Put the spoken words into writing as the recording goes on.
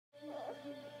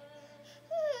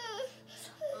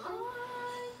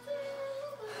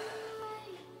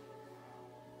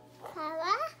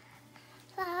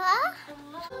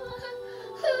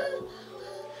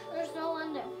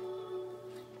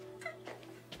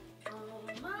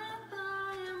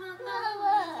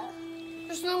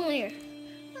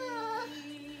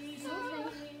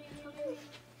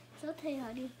Okay,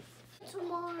 honey.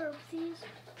 Tomorrow, please.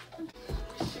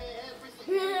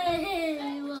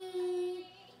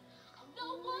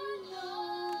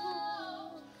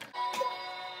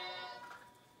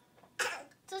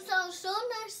 That sounds so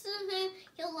nice to him.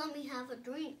 He'll let me have a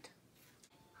drink.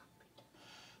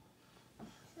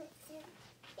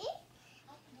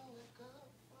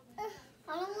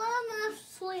 I don't want to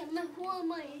sleep before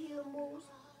my animals.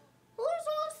 Who's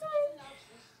asleep?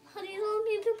 Honey, you want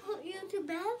me to put you to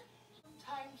bed?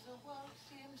 Sometimes the world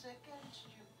seems against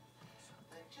you.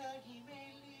 The journey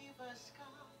may leave a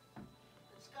scar.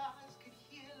 The scars could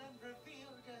heal and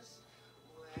reveal just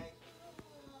where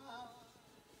you are.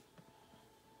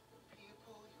 The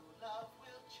people you love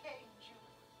will change you.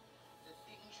 The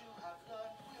things you have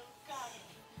learned will guide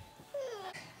you.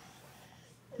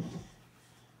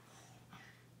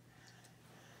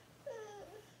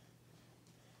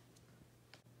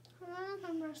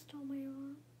 I'm rest on my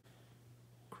arm.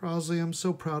 Crosley, I'm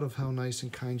so proud of how nice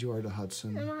and kind you are to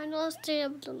Hudson. And I don't stay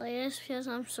up the latest because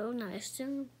I'm so nice to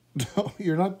him. No,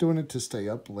 you're not doing it to stay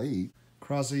up late.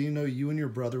 Crosley, you know you and your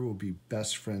brother will be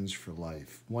best friends for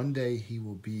life. One day he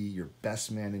will be your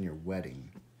best man in your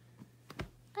wedding.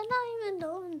 I'm not even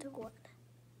going to what.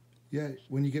 Yeah,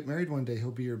 when you get married one day,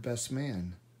 he'll be your best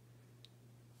man.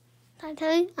 I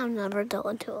tell you, I'm never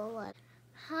going to a wedding.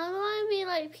 How do I be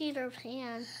like Peter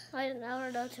Pan? I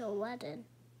never go to a wedding.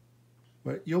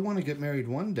 But you'll want to get married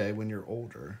one day when you're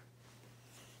older.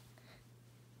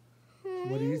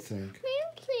 What do you think? Can you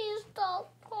please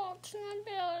stop talking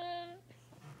about it?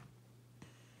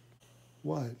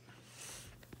 What?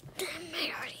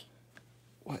 Mary.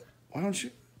 What? Why don't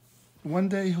you? One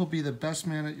day he'll be the best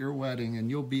man at your wedding and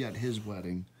you'll be at his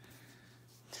wedding.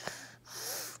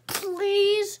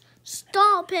 Please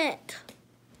stop it.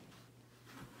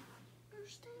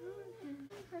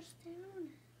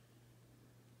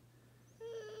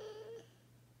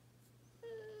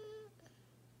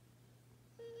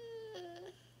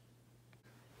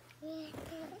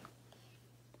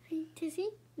 Hey, Tizzy?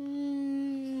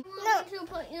 No. Want me to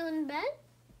put you in bed?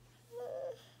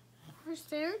 We're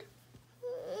scared?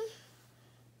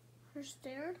 We're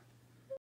scared?